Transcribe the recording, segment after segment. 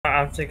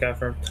I'll take out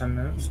for 10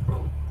 minutes.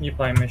 You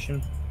play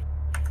mission.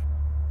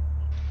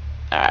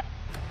 Alright.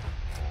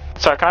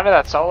 So can I do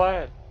that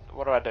solo?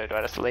 What do I do? Do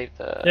I just leave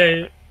the... Yeah,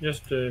 you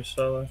just do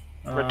solo.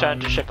 Return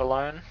to ship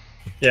alone?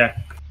 Yeah.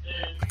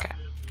 Okay.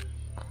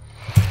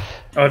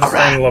 I'll just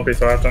stay in the lobby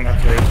so I don't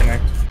have to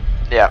reconnect.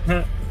 Yeah.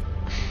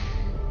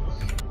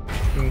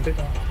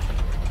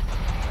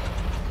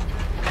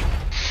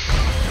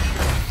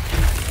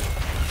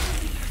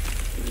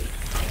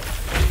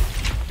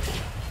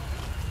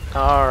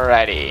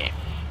 Alrighty.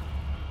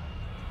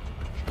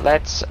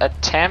 Let's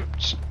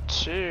attempt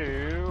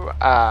to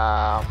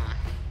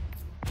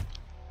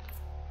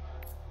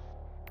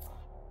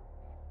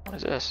what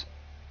is this?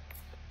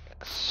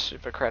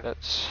 Super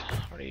credits.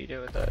 What do you do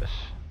with those?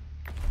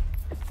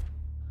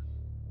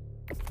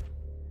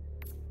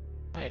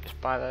 Hey, just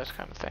buy those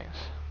kind of things.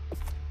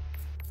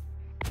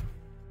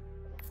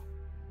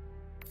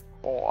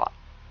 Or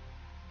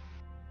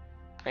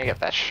let me get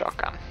that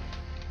shotgun.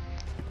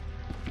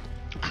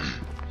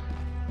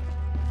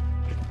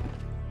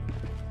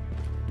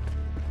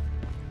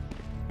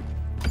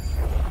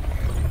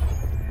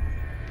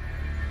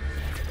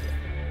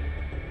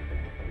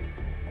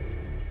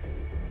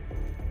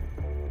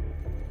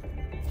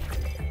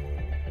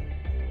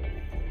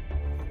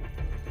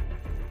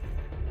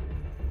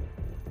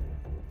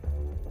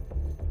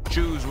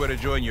 Choose where to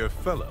join your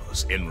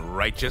fellows in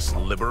righteous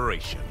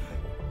liberation.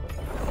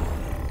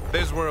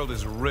 This world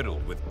is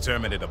riddled with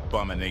Terminid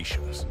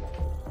abominations.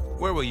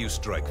 Where will you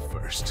strike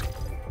first?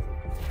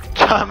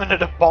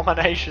 Terminid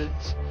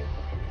abominations.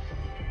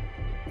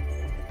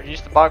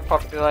 Reduce the bug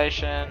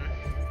population.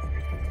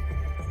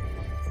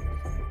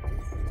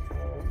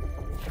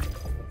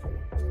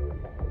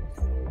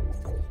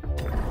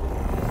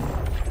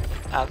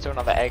 Let's do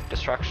another egg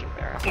destruction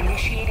mirror.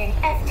 Initiating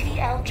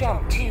FTL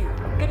jump to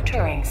the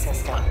Turing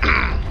system.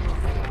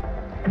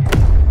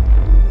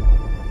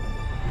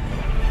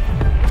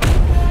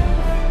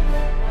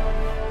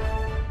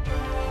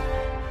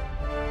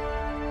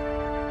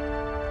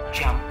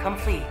 Jump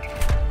complete.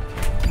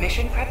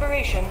 Mission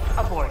preparation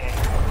aborted.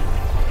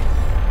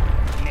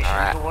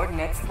 Mission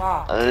coordinates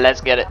locked.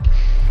 Let's get it.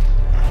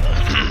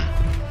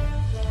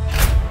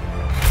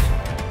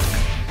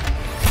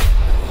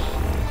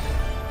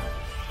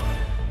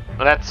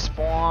 Let's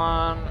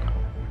spawn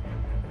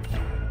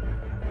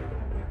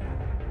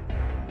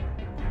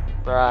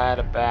right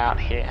about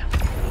here.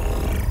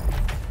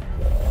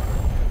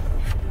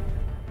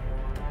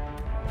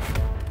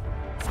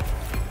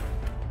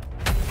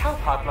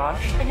 Hellpod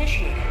launch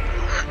initiated.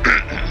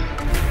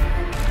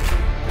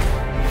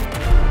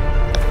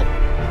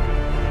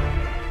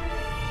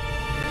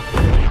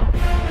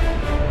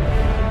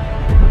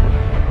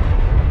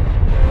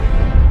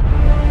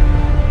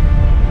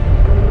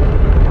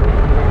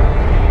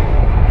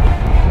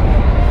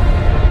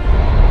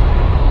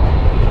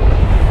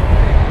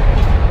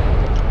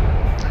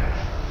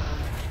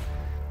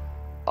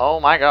 Oh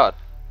my god.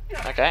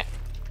 Okay.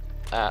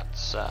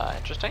 That's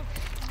interesting.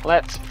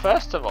 Let's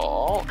first of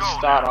all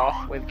start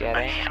off with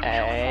getting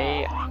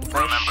a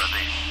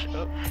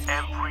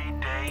Every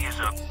day is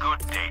a good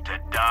day to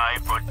die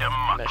for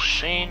democracy.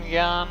 machine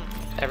gun.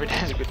 Every day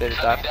is a good day to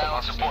die for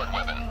democracy.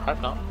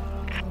 Hope not.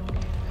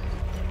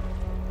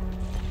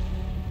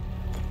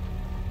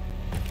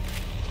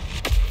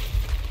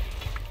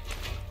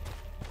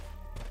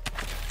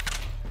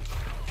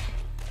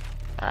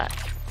 Alright,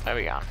 where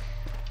we going?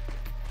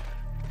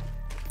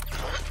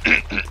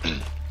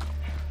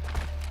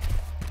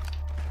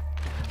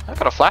 I've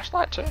got a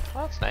flashlight too. Oh,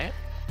 that's neat.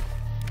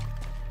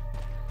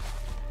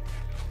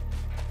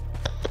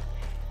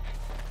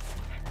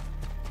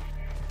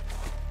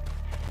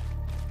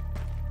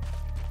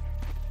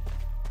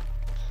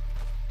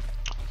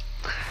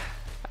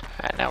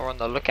 Alright, now we're on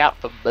the lookout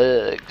for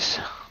bugs.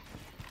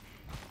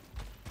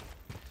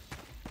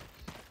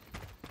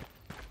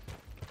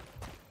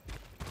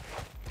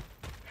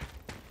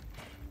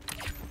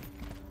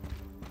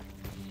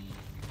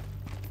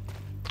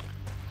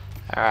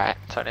 Alright,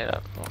 turn it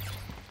up.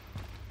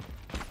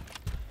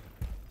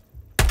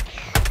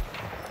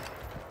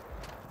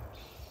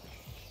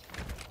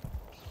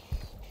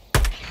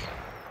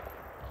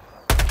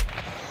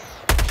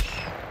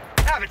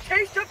 Have a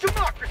taste of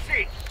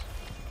democracy!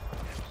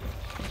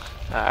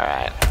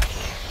 Alright.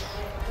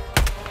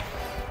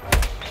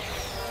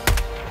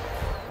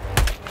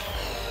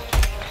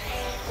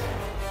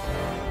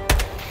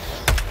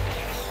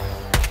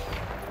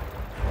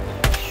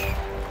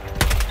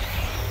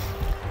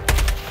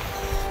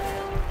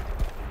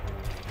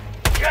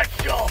 Get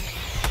some!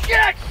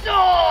 Get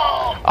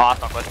some! Oh,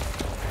 that's not good.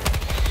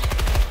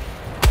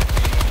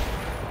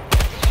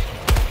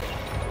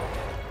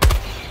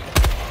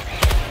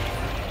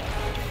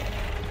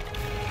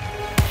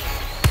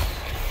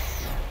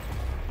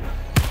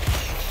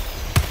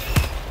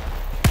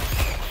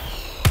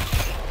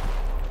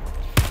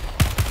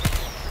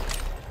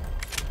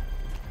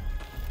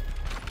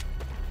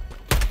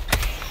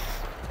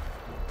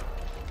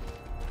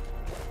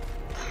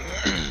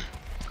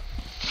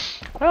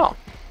 Well,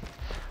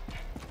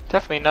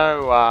 definitely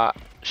no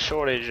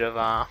shortage of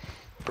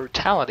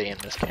brutality in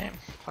this game.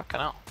 Fucking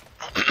hell.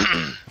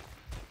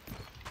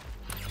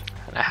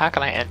 Now how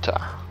can I enter?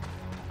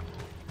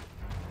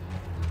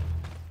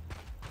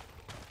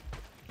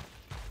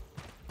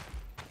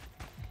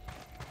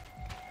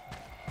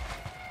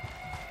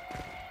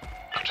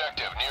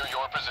 Objective near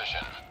your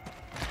position.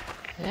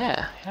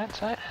 Yeah,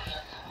 that's it.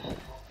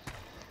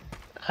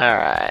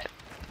 Alright.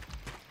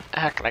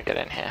 How can I get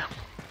in here?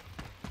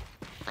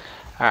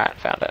 Alright,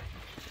 found it.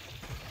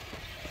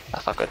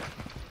 That's not good.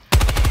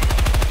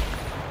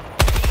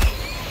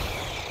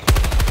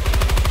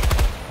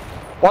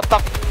 What the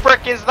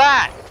frick is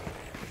that?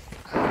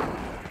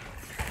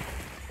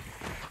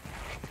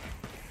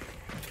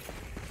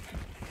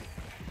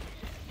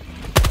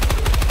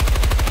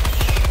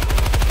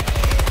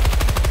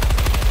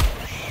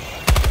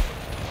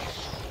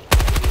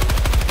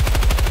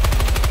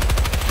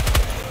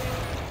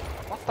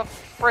 What the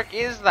frick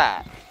is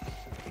that?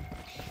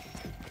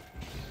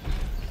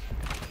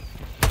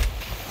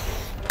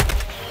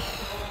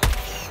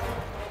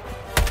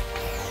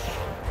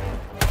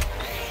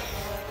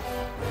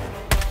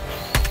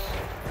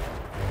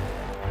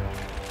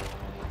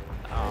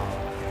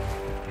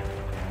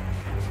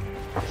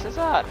 This is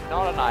not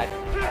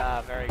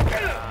a very good,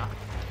 I'm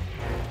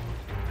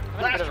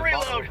in a bit of a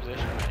vulnerable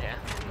position right here.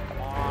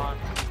 Come on.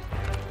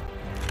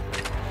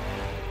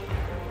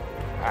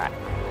 Alright.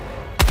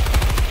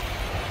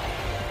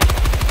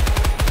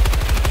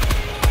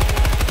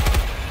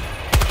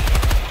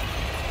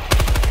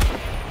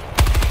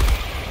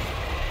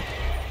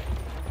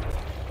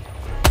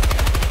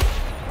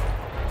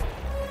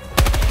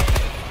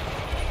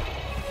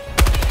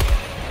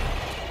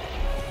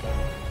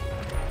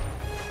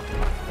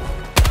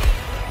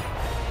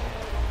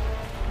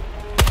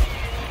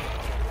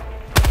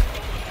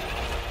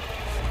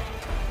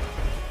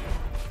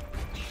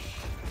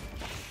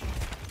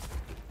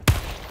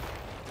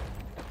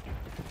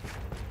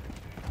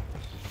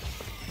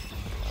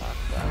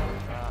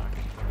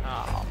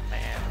 Oh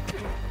man.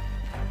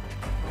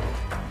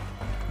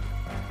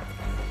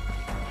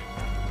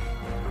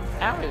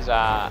 That was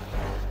a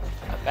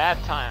bad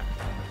time.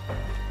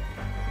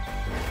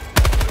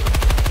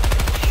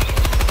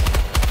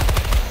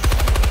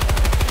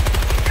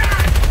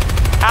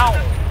 Ow!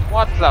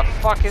 What the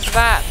fuck is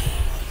that?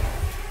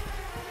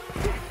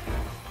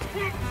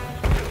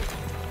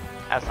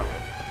 That's not good.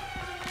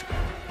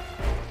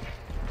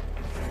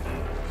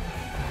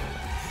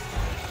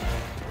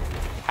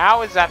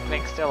 How is that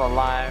thing still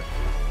alive?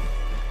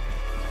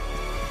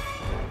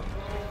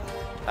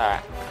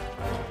 Alright.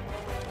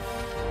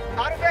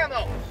 Out of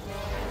ammo.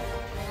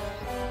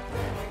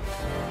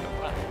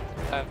 What?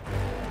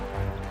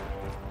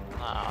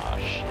 Oh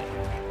shit.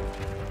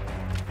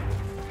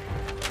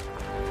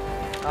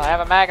 I have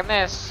a mag in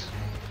this.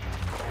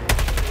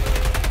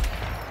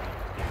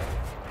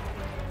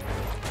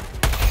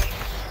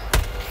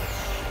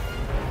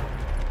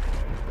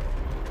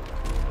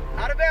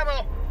 Out of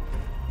ammo.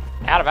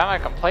 Out of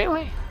ammo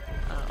completely?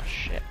 Oh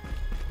shit.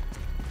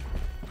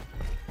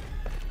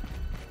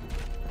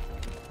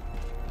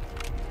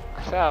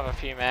 I still have a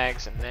few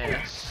mags in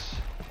this.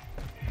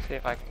 See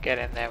if I can get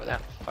in there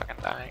without fucking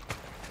dying.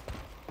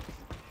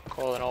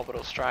 Call an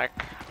orbital strike.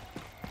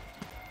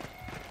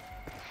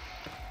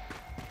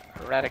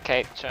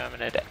 Eradicate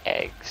Terminid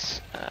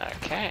eggs.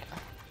 Okay,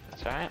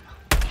 that's alright.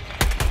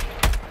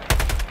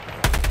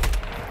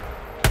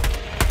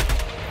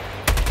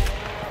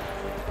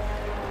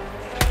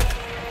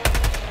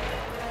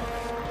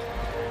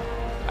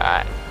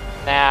 Alright,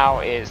 now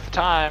is the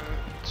time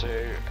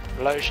to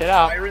blow shit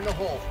up. Fire in the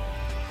hole.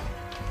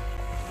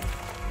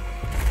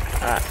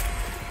 Alright.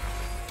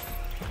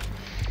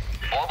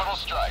 Orbital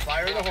strike.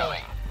 Fire in the hole.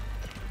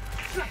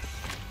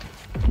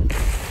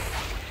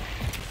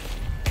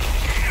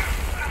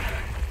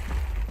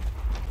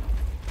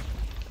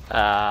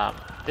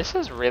 This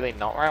is really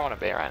not where I want to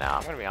be right now,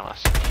 I'm gonna be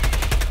honest.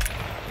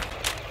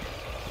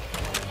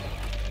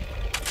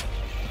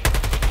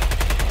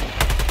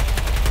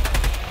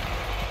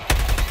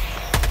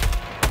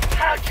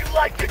 How'd you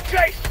like to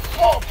taste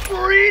of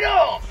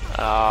freedom?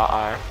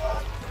 Uh-oh.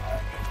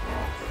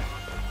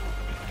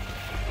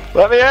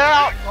 Let me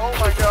out! Oh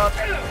my god.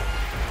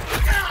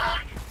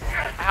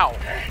 Ow.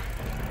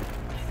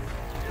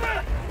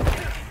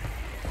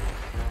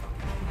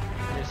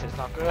 This is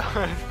not good.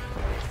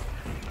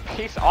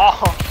 Peace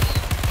off.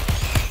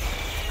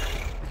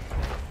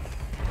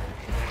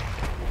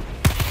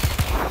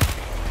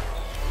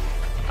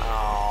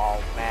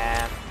 Oh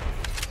man.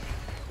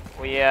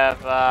 We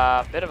have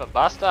a bit of a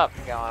bust up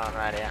going on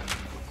right here.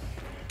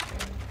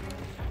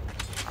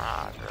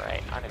 Ah,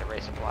 great. I need a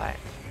resupply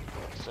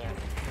soon.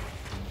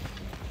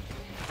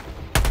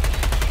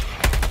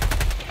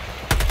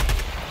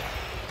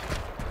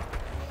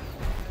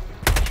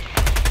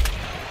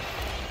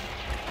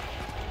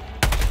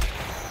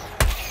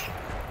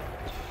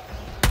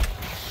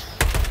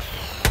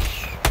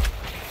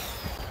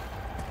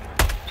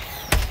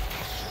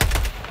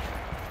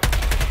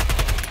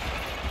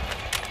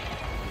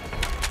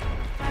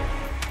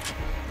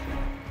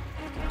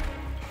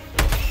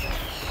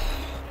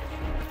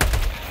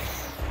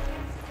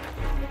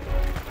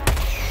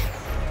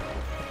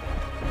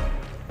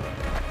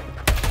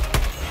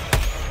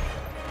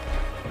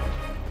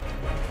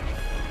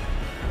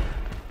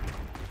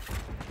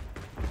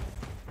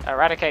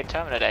 Eradicate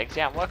Terminid eggs.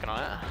 Yeah, I'm working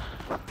on it.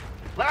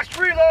 Last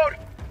reload!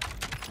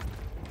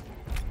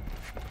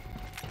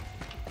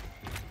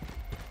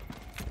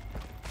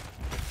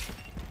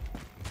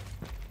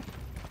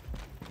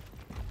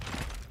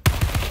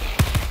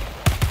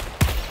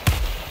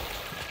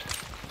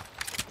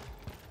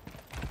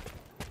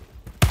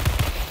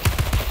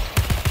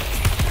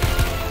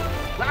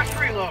 Last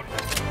reload!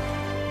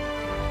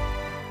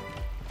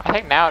 I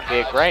think now would be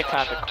a great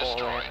time to call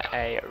in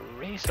a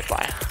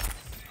resupply.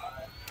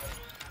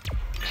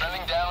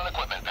 Sending down an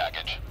equipment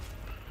package.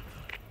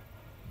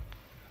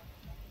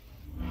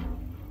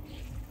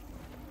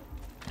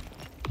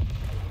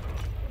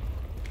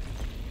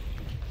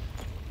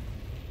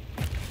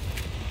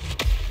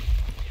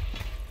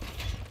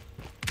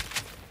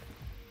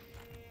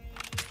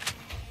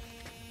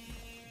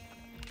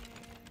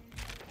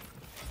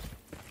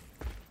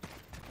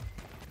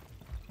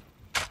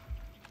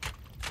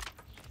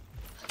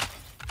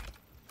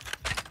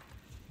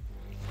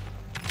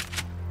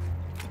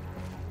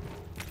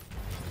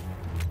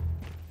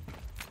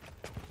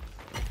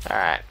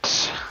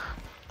 Alright.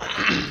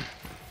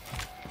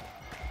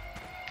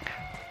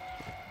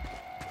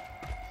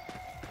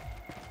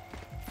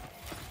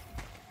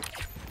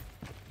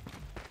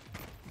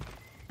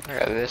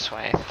 I'll go this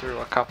way through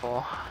a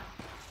couple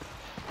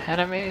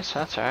enemies,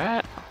 that's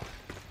alright.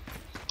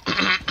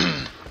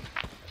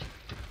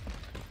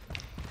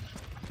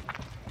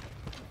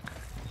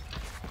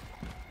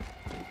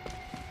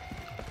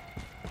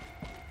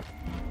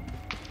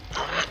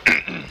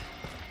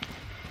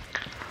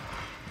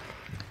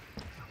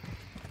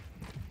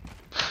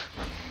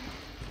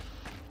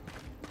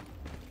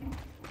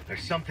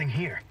 There's something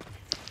here.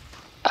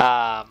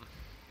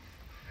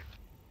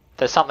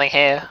 There's something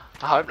here.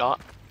 I hope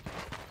not.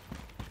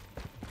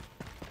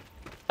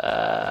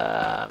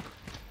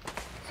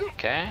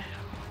 Okay.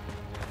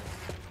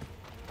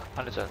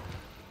 What is it?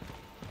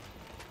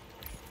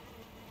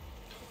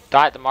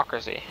 Diet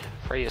Democracy.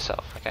 Free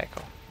yourself. Okay,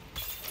 cool.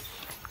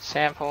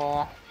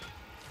 Sample.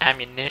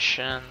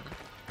 Ammunition.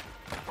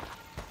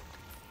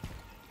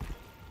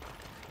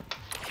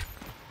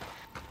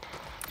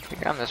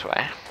 We're going this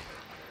way.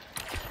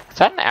 Is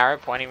that an arrow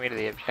pointing me to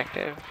the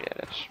objective? Yeah,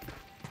 it is.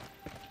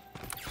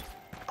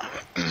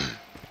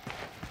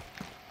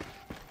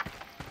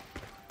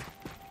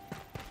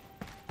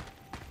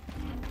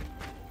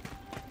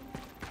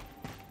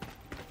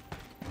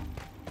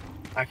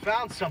 I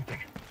found something.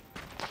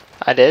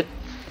 I did.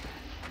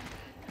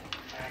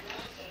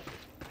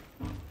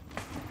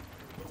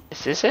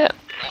 Is this it?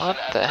 What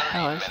the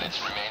hell is this?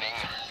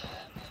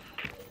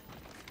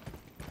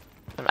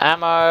 Some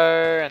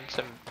ammo and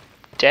some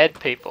dead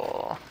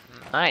people.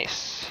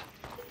 Nice.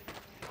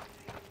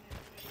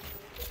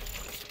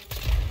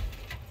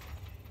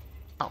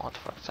 Oh, what the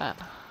fuck is that?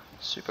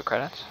 Super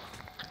credits.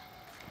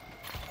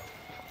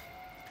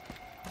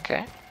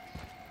 Okay.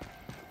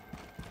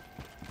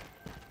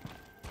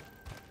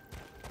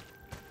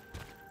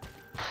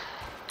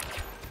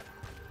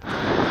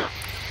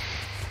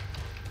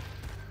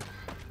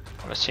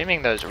 I'm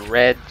assuming those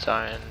red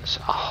zones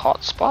are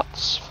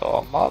hotspots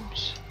for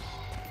mobs.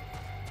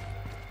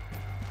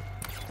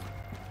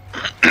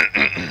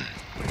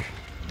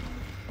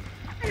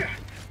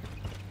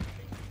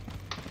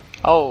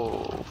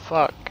 Oh,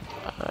 fuck.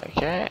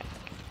 Okay.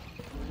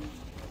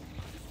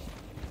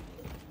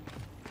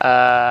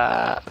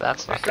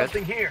 That's not good.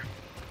 Something here.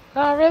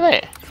 Oh,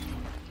 really?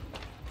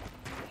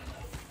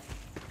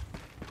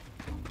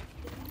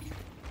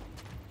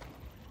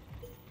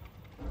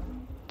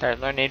 There's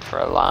no need for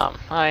alarm.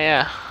 Oh,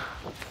 yeah.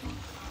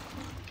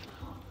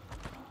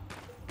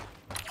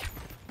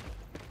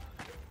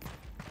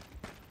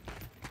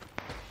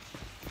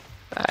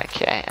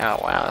 Okay. Oh,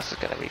 wow. This is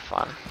gonna be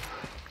fun.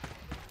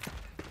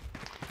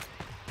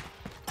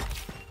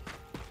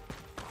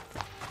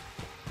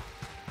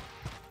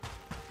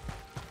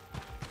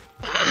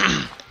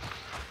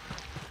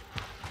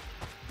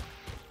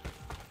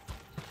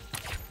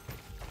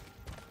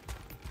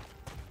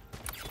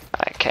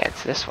 Okay,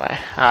 it's this way.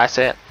 Oh, I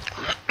see it.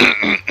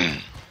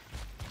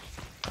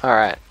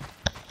 Alright.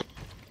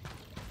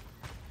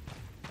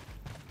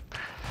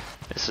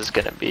 This is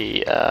gonna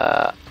be,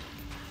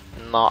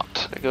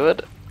 not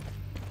good.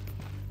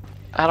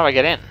 How do I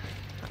get in?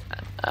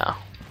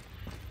 Oh.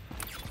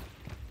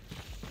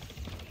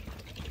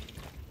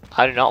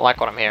 I do not like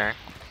what I'm hearing.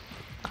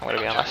 I'm gonna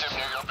be honest.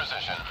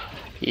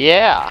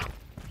 Yeah!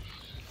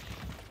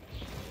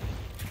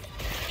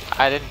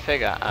 I didn't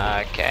figure.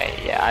 Okay,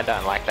 yeah, I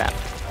don't like that.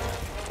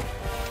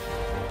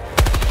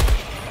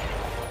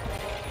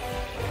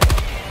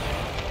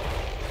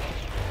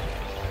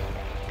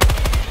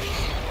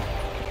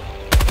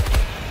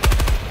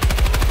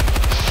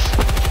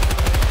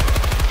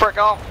 Frick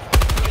off!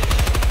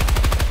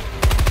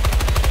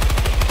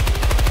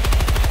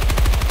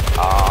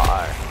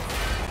 Oh,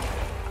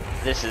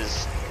 this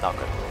is not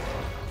good.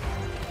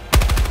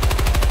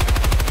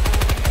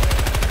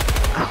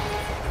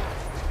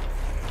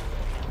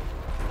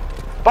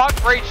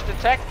 Bug breach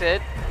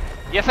detected.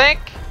 You think?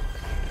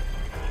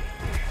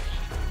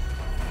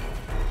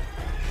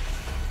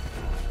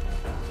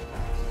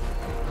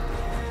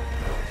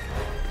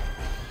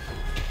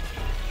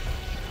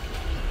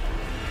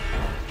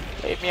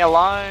 Leave me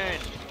alone.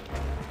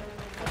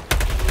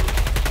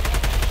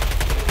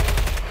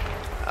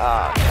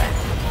 Oh, okay.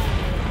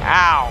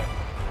 Ow.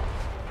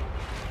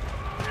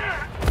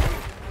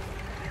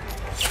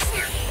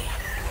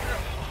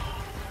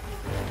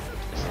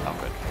 This is not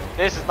good.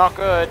 This is not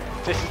good.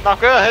 This is not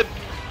good.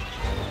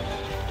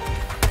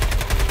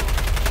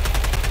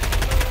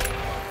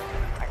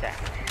 Okay.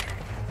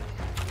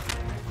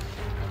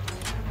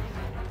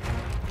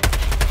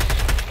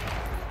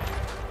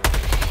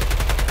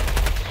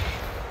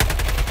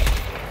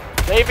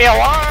 Leave me alone!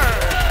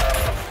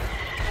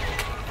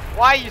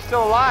 Why are you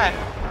still alive?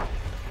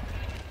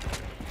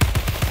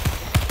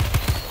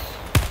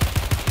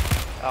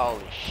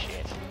 Holy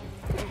shit.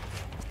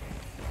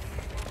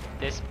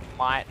 This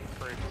might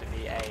prove to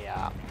be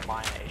a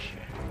minor issue.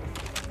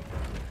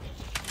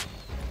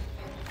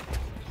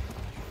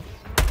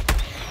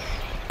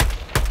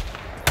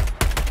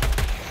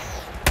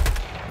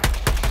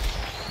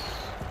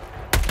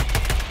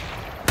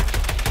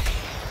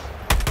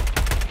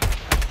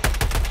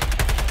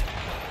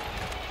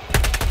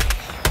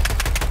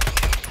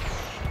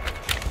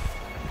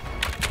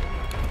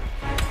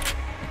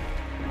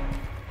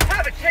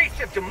 Have a taste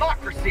of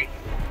democracy!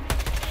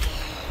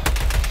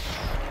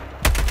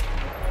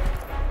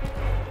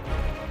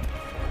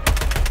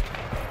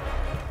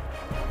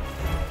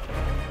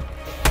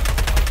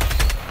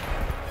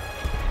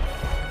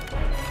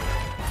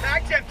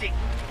 Mag's empty!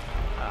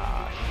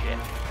 Oh shit.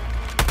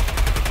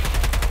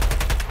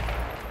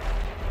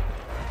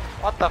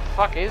 What the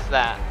fuck is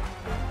that?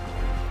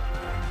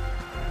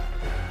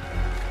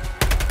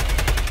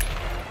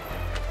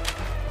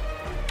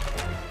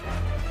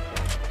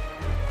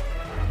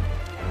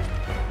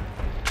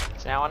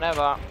 It's now or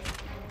never.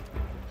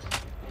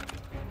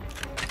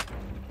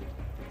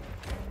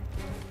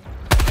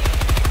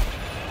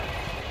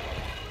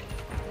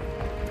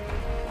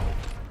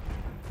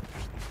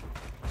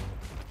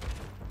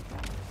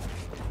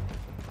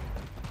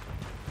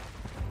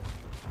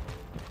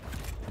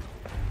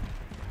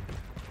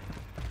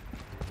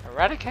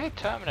 Eradicate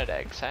Terminid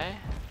eggs, eh?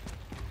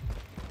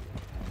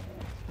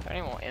 Is there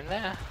any more in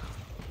there?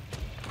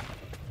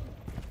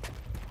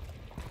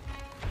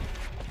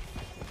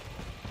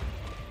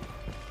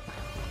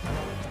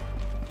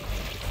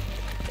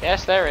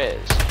 Yes, there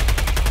is.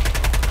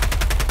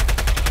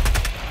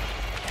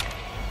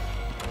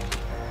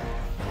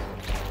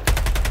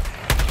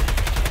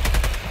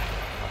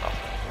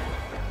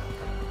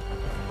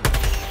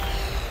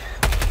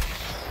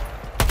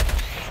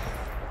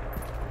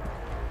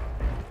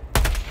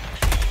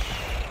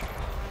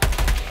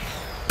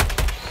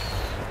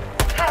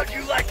 How'd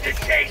you like the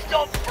taste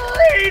of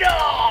freedom?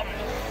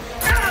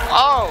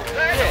 Oh,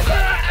 shit.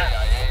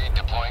 CIA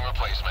deploying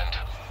replacement.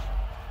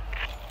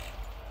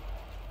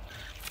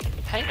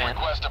 Hey, man.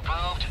 Request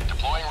approved.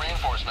 Deploying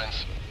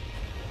reinforcements.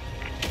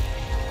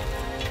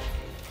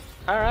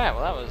 Alright,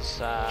 well that was,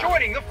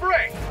 Joining the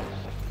fray.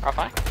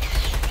 fine.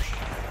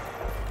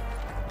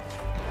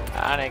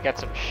 I need to get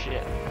some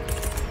shit.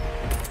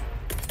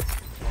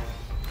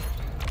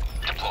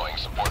 Deploying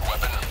support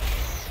weapon.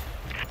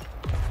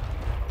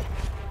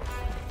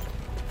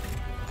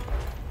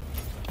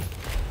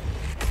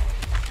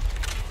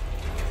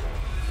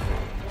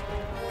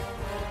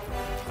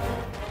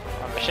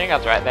 Oh, machine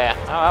gun's right there.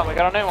 Oh well, we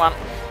got a new one.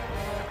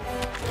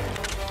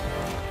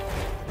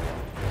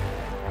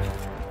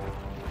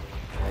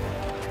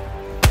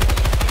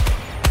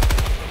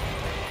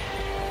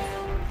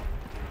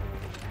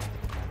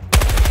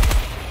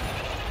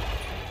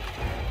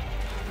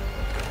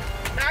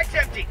 Mag's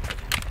empty.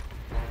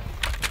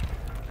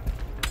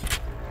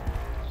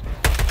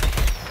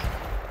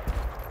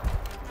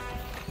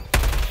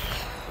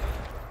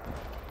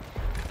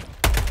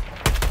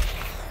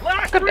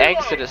 Last Good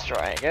eggs to reload.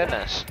 destroy,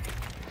 goodness.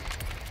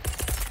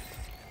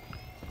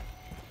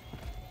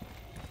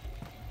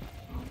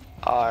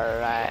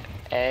 Alright,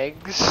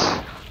 eggs.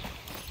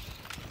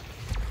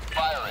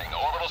 Firing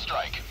orbital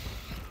strike.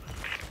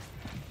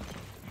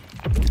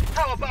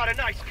 How about a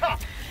nice cup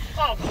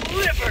of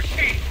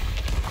liberty?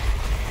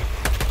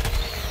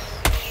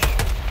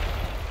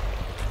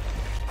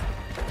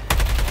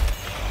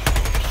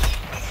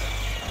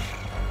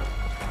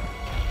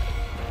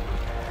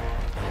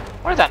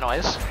 What is that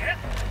noise?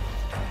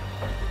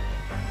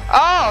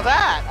 Oh,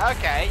 that!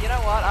 Okay, you know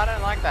what? I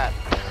don't like that.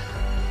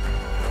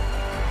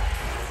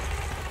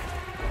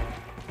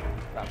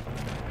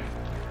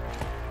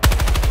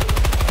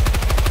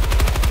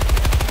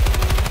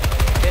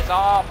 Piss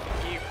off,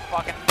 you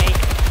fucking meat.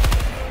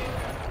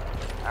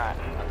 Alright,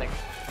 I think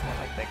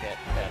they get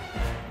dead.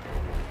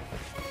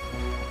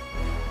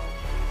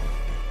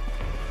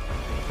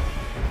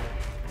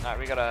 Alright,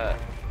 we gotta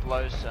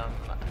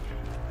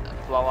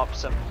blow up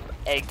some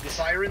eggs.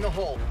 Fire in the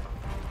hole.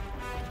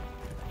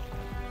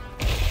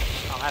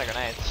 Oh, I'm out of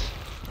grenades.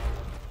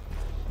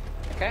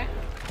 Okay,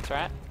 that's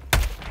right.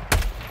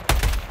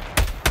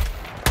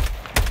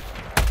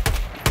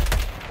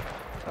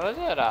 What is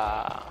it?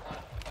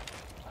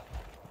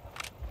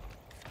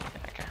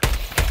 Okay.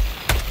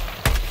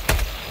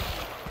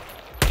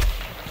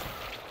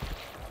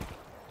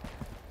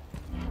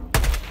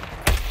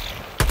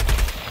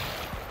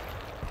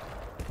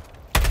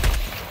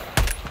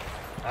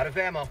 Out of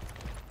ammo.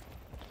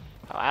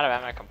 Oh, out of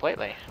ammo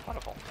completely.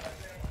 Wonderful.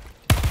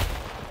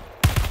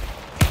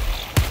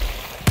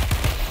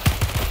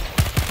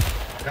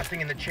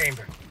 Nothing in the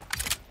chamber.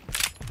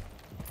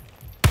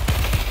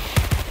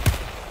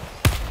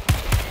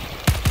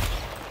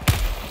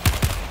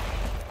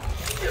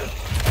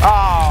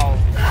 Oh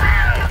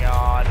my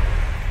god.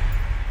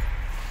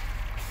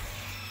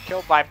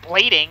 Killed by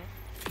bleeding.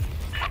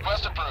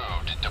 Request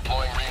approved.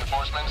 Deploying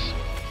reinforcements.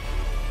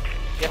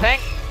 You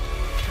think?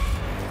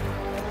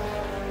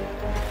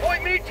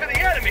 Point me to the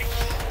enemy.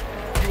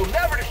 You will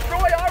never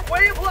destroy our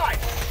way of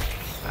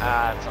life.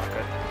 Ah, that's not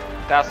good.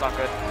 That's not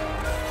good.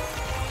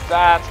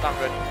 That's not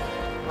good.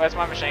 Where's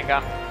my machine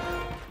gun?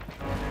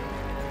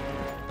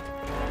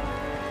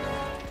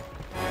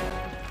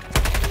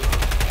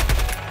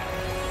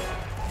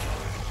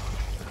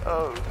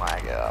 Oh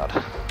my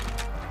god.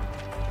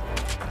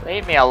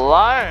 Leave me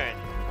alone!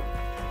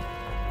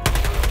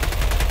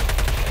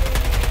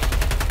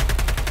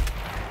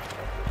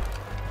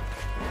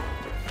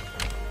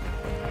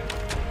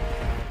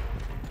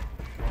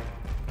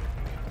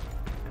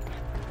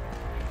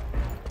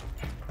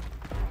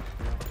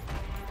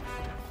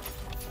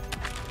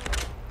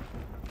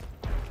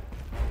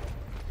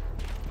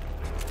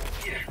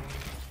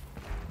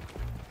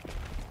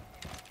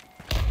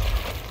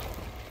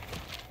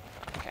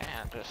 Okay,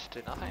 I'll just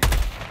do nothing.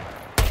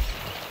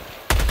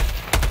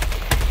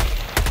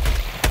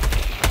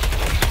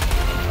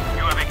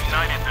 You have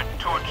ignited the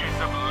torches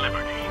of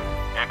liberty.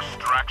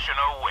 Extraction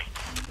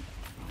awaits.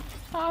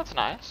 Oh, that's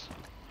nice.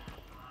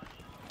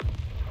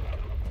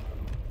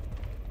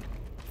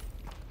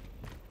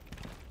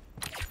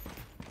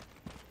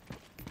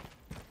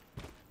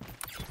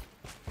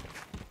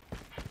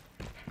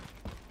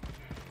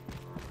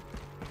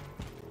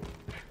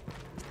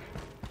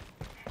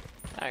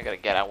 Now we gotta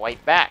get our way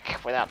back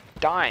without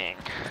dying.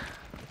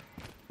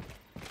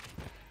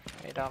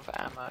 Need of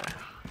ammo.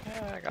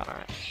 Yeah, I got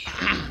it.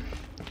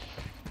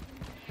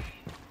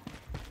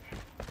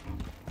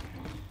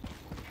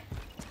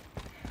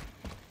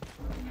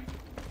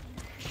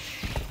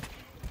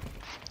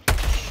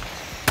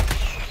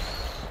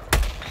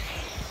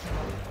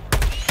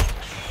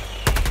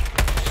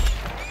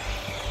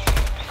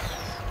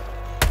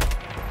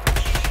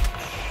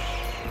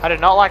 I do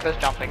not like this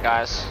jumping,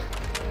 guys.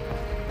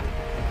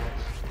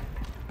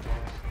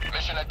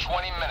 Mission at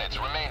 20 minutes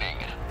remaining.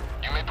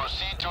 You may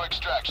proceed to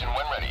extraction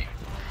when ready.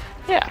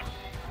 Yeah.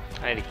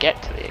 I need to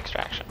get to the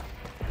extraction.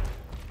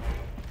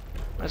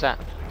 What is that?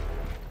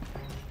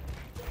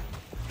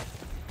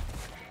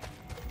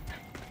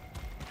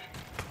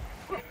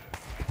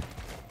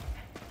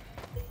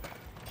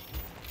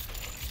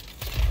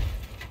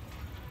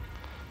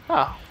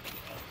 Oh.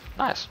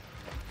 Nice.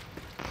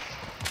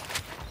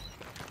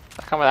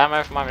 I come with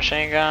ammo for my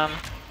machine gun.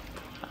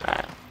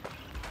 Alright.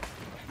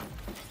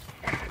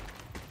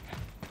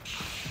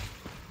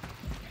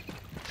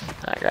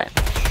 Alright, great.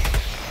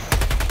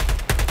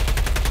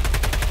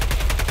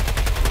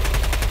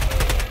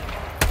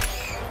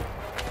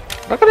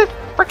 Look at it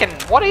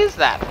frickin' what is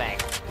that thing?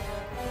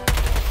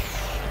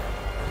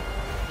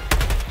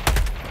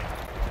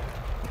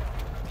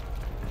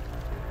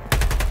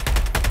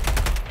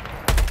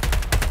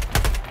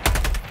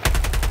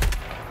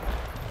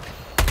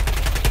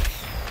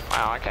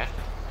 Wow, okay.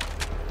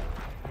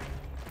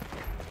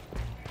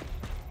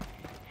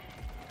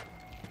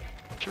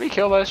 Should we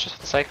kill those just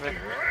for the sake of it?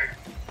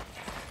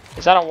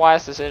 Is that a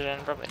wise decision?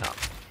 Probably not.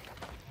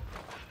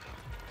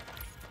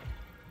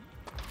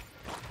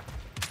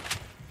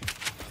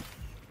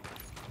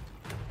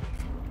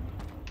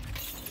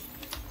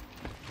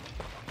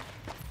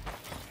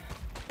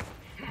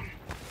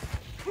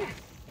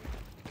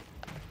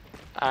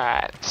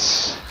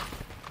 Alright.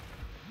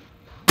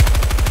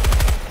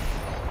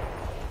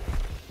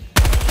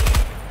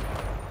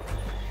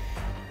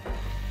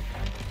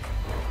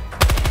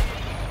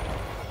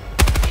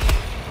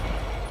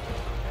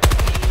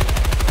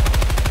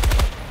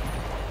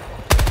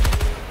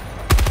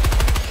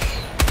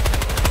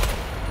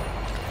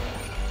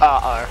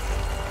 Uh-oh.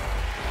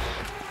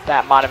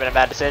 That might have been a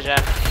bad decision.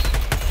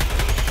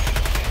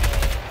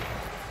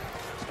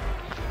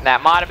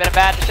 That might have been a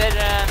bad decision.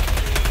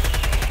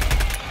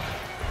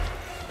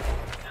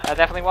 That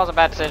definitely was a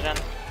bad decision.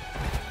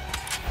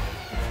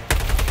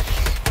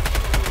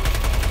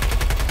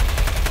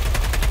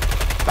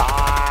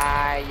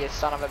 Die, you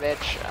son of a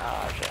bitch.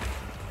 Oh, shit.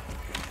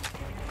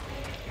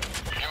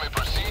 You may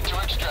proceed to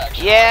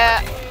extraction.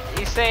 Yeah,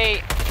 you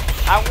see,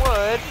 I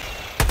would.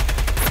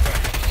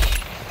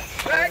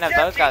 I didn't have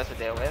those guys to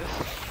deal with.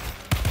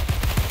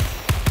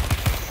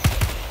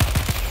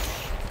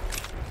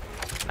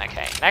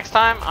 Okay, next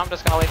time I'm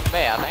just gonna leave them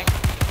be, I think.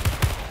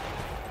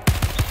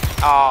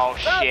 Oh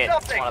shit,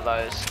 it's one of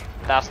those.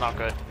 That's not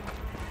good.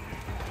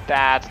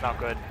 That's not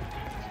good.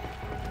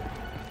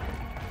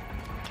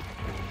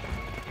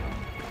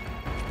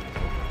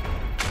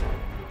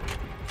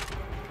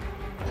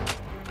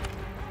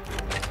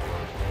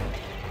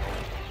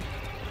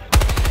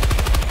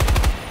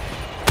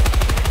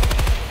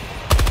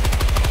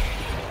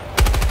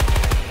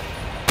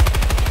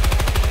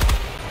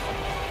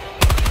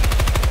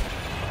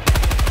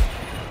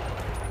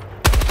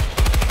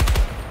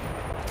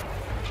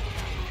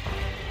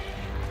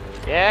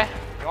 Yeah?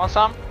 You want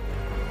some?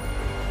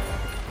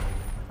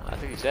 I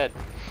think he's dead.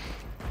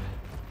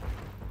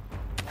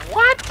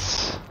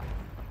 What?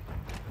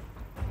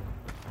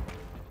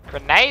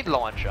 Grenade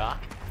launcher?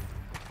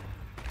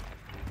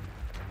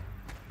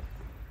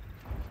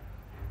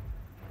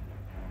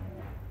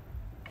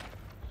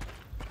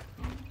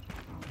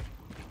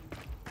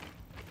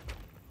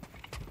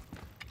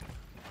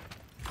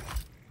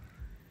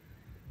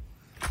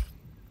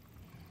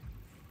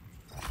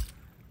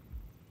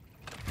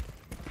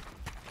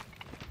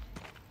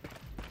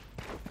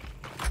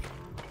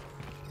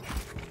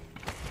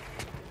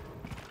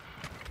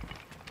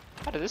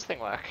 How does this thing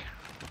work?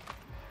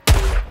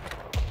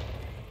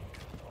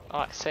 Oh,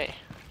 I see.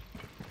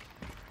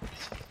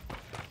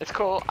 It's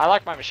cool. I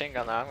like my machine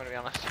gun though, I'm gonna be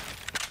honest.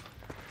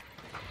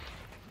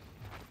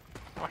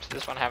 How much does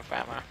this one have for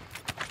ammo?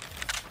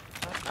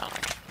 No,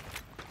 okay.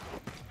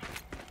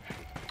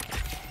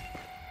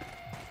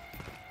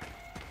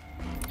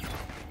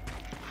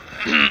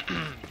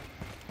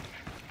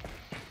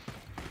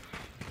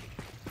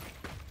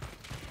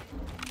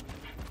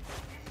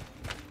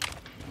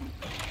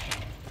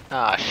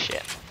 Oh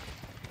shit.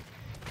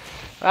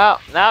 Well,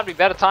 now would be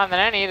better time than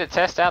any to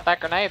test out that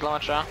grenade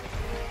launcher.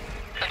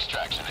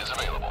 Extraction is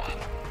available.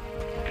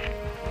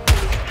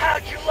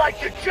 How'd you like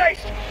to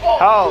taste? Oh,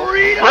 Oh,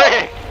 burrito!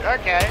 frick!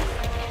 Okay.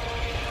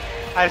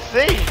 I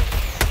see.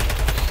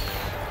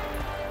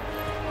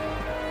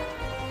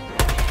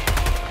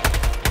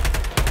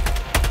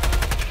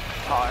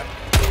 Oh.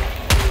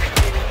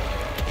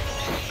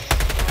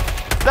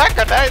 That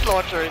grenade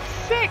launcher is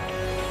sick!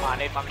 Oh, I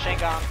need my machine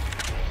gun.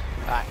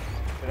 Alright,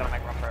 we gotta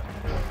make run for it.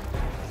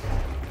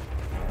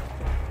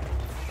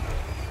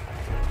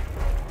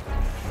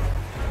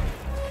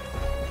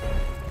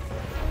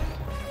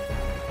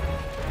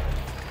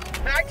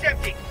 Mag's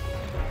empty.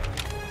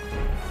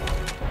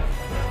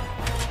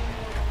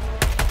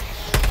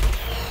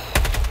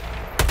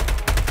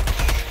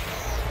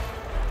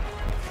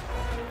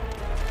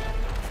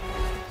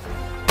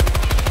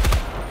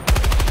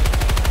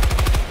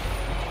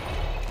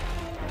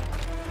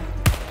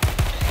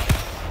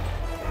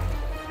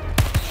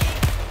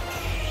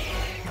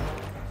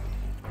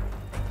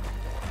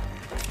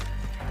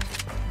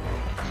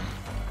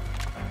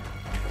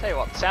 Tell you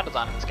what, the sound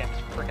design in this game is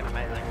freaking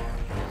amazing.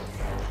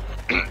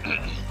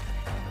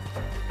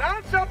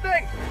 Found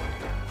something.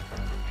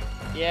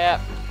 Yeah,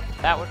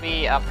 that would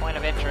be a point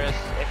of interest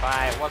if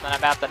I wasn't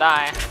about to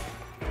die.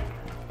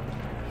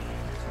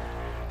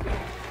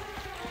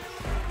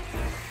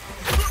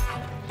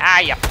 Ah,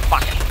 you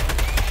fucking.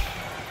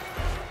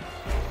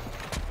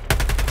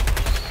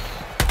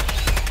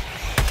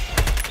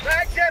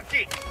 Mag's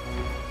empty.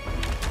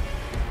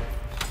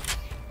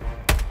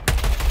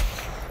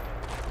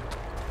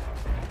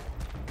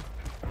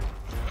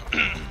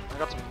 I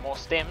got some more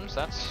stems,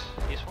 that's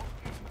useful.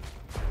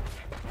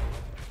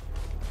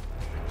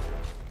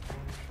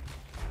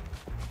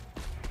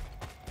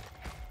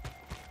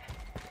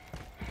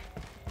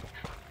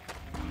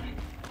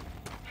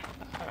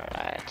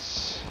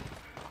 Alright.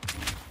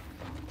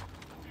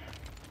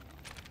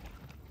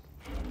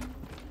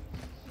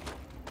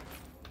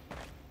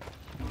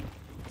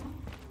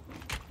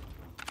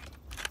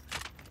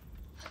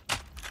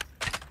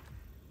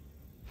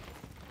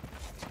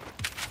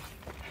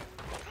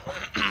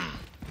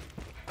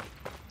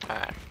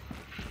 Alright.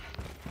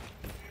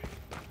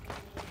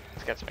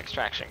 Let's get some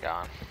extraction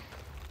going.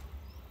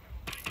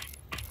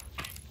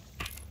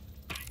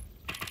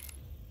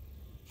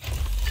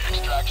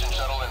 Extraction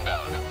shuttle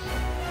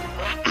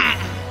inbound.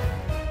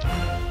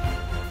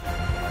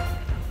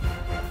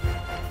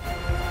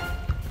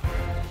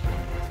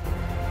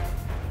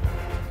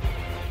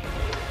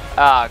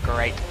 Ah,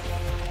 great.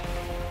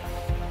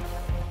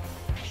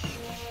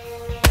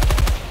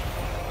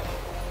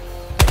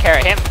 Take care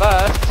of him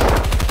first.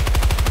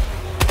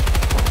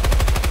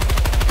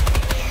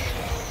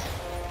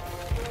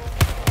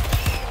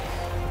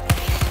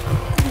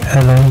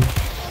 Hello.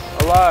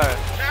 Hello.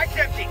 Mag's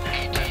empty.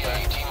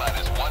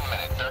 T-minus 1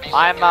 minute 30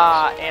 I'm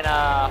seconds. in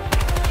a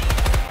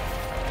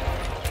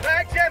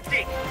Mag's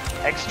empty.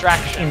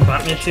 extraction.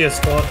 Invite me to your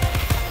squad.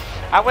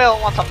 I will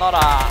once I'm not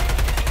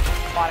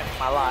fighting for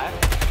my life.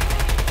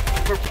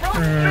 For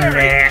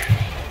prosperity.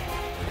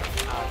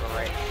 Oh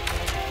great.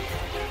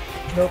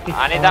 Nope,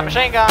 I need that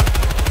machine gun.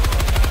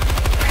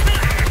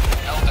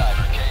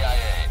 Helldiver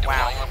KIA deploying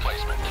Wow.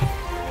 replacement.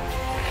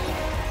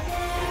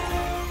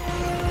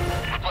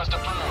 Request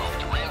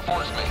approved.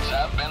 Reinforcements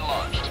have been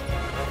launched.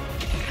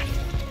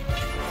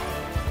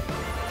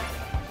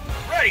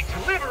 Ready to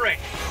liberate.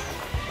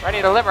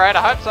 Ready to liberate,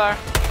 I hope so.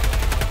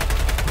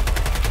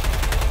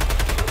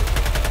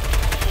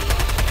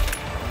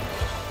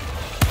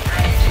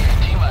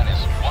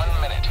 T-minus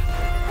 1 minute.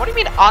 What do you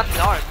mean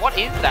unknown? What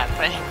is that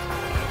thing?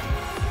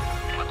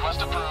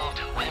 Request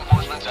approved.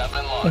 Reinforcements have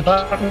been launched.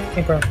 Invite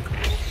me, bro.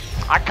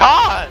 I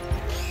can't!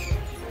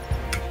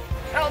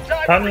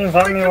 Helldivers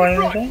Invite me return while to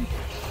you're front. there.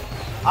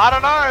 I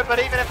don't know, but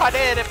even if I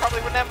did, it probably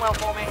wouldn't end well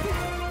for me.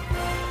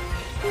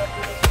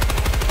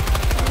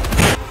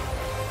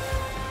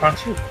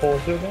 Can't you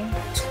pause your game?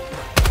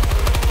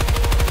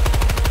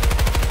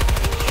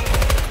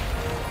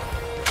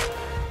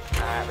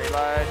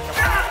 Reload.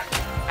 Come on.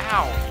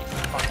 Ow. You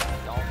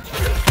fucking dog.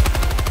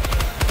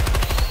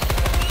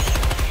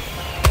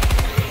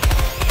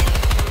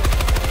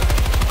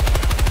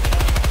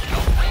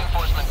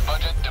 Reinforcement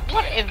budget depleted.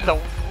 What in the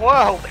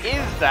world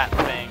is that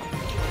thing?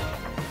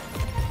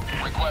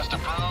 Request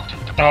approved.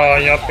 Ja,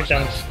 jag fick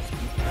en...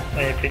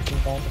 Nej, jag fick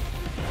inte.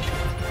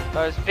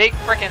 Those big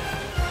frickin'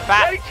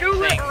 fat Ready to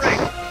things.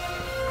 liberate!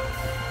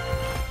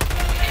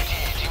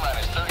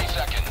 T-minus 30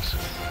 seconds.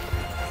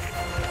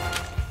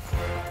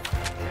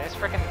 This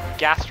frickin'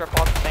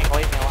 gastropod thing,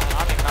 leave me alone.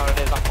 I don't even know what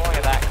it is. I'm calling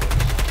it that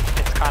because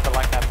it's kind of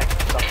like that thing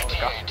from Stuff on the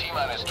Go.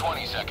 T-minus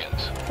 20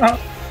 seconds.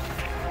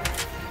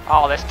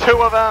 Oh, there's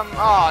two of them!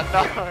 Oh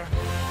no!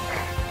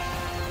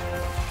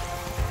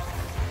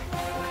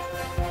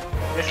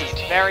 This is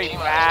very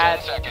bad.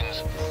 10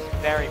 seconds.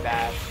 Very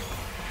bad.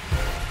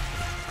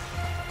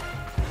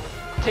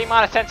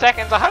 T-minus 10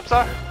 seconds, I hope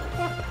so!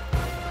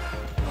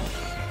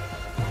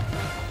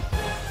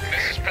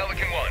 This is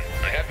Pelican 1.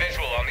 I have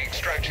visual on the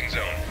extraction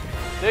zone.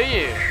 Do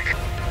you?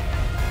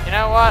 You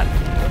know what?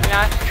 Would be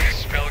nice. This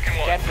is Pelican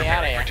 1. Get me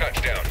out of Preparing here. for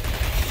touchdown.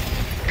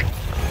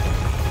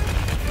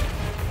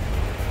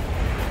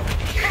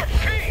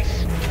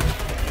 Peace!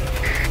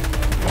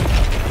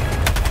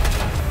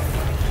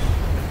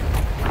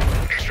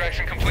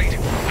 Extraction complete.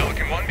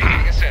 Pelican 1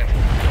 beginning ascent.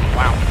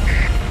 Wow.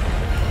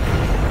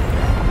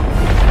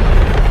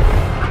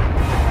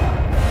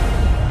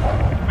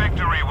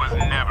 Victory was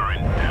never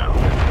in doubt.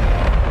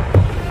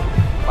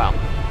 Well.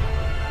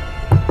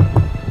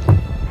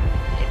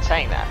 In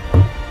saying that,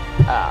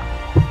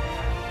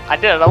 I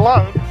did it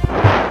alone.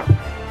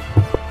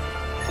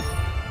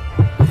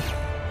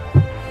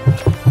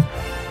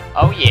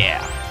 Oh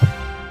yeah.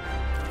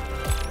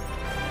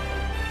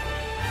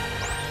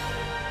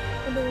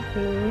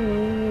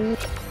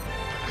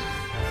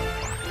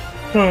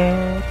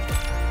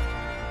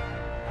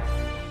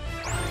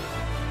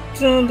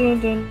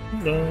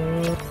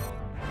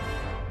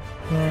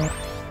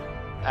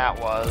 That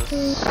was...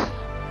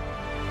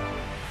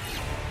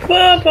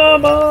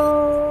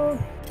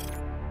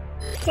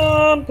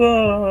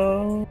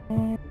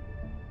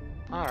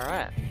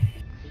 Alright.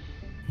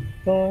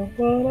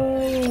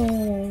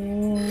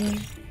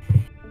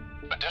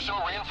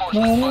 Additional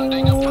reinforcement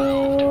funding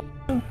approved.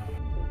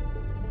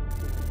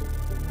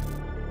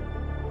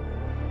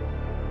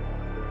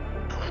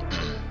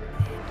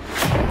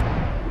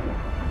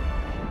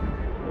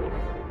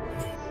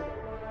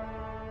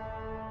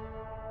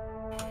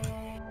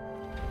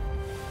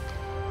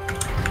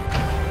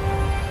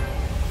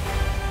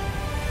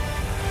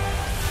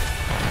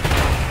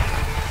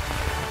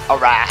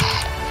 Alright.